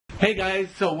Hey guys,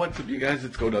 so what's up you guys,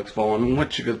 it's GoDogs411.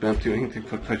 What you guys been up to? Anything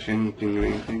for touching, anything or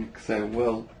anything? Excited,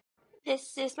 well.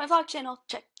 This is my vlog channel,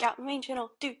 check out my main channel,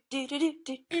 do.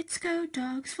 It's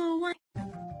GoDogs411.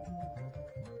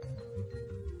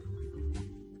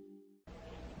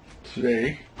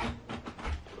 Today,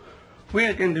 we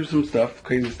are gonna do some stuff,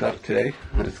 crazy stuff today.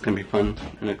 It's gonna be fun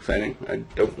and exciting. I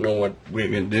don't know what we're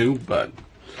gonna do, but...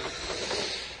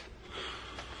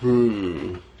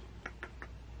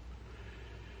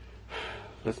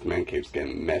 This man cave's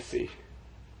getting messy.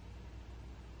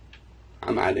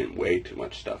 I'm adding way too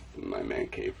much stuff in my man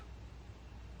cave.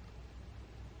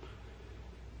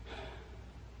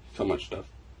 So much stuff.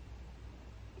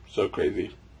 So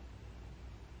crazy.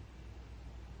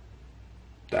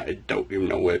 That I don't even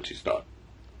know where to start.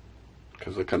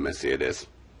 Because look how messy it is.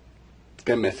 It's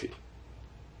getting messy.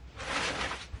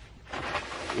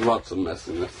 Lots of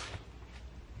messiness.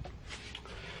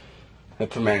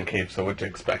 It's a man cave, so what to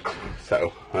expect.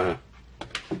 So, I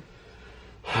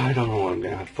don't know what I'm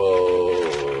gonna have for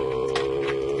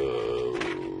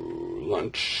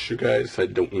lunch, you guys. I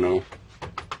don't know.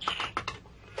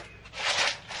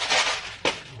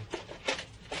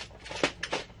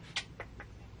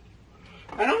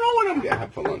 I don't know what I'm gonna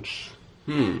have for lunch.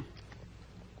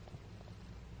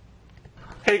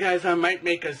 Hey guys, I might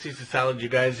make a Caesar salad, you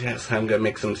guys. Yes, I'm gonna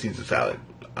make some Caesar salad.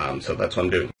 So that's what I'm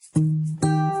doing.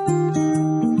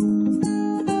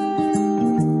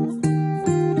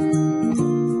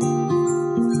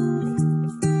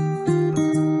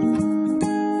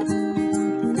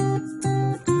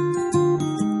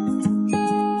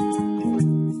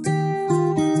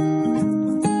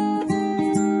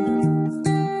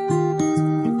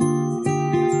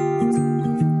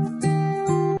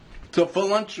 So for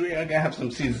lunch, we are gonna have some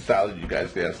Caesar salad, you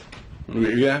guys. Yes,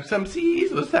 we're gonna have some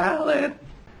Caesar salad.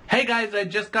 Hey guys, I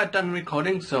just got done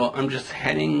recording, so I'm just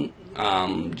editing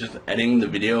the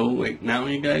video right now,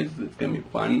 you guys. It's gonna be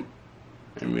fun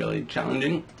and really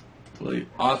challenging, really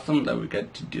awesome that we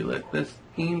get to do like this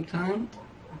game time.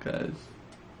 Because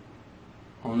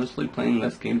honestly, playing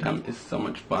this game time is so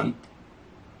much fun.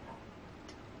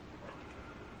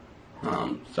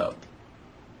 So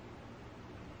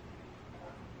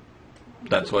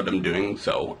that's what I'm doing,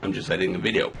 so I'm just editing the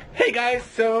video. Hey guys,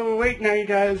 so right now you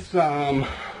guys, we're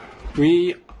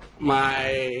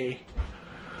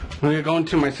going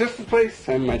to my sister's place,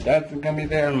 and my dad's gonna be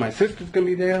there, and my sister's gonna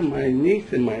be there, my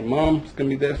niece and my mom's gonna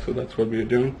be there, so that's what we're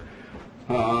doing.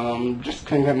 Just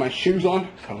gonna get my shoes on,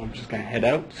 so I'm just gonna head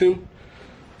out soon.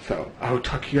 So I'll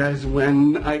talk to you guys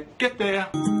when I get there.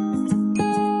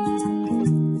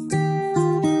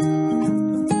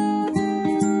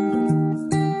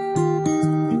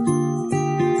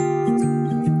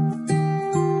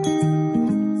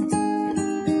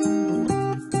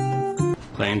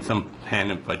 Playing some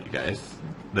hand and foot, you guys.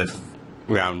 This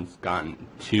round's gone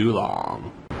too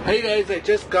long. Hey guys, I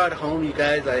just got home, you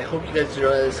guys. I hope you guys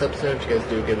enjoy this episode. If you guys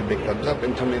do, give a big thumbs up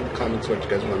and tell me in the comments what you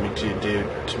guys want me to do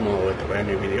tomorrow with a brand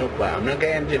new video. But I'm not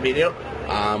getting into the video.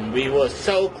 We were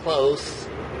so close.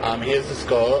 Here's the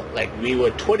score. Like, we were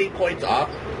 20 points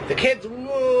off. The kids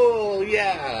rule,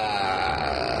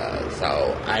 yeah.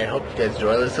 So I hope you guys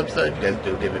enjoy this episode. If you guys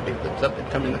do, give a big thumbs up and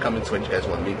tell me in the comments what you guys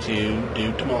want me to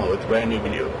do tomorrow with a brand new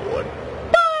video.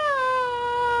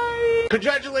 Bye!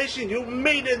 Congratulations, you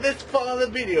made it this far in the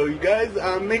video, you guys.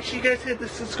 Make sure you guys hit the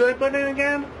subscribe button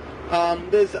again.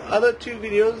 There's other two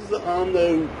videos on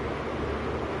the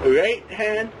right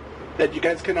hand that you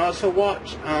guys can also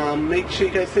watch. Make sure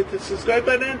you guys hit the subscribe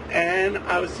button, and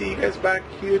I will see you guys back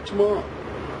here tomorrow.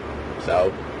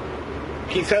 So,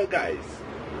 peace out, guys.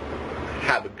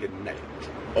 Have a good night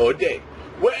or day,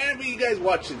 wherever you guys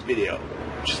watch this video.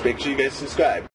 Just make sure you guys subscribe.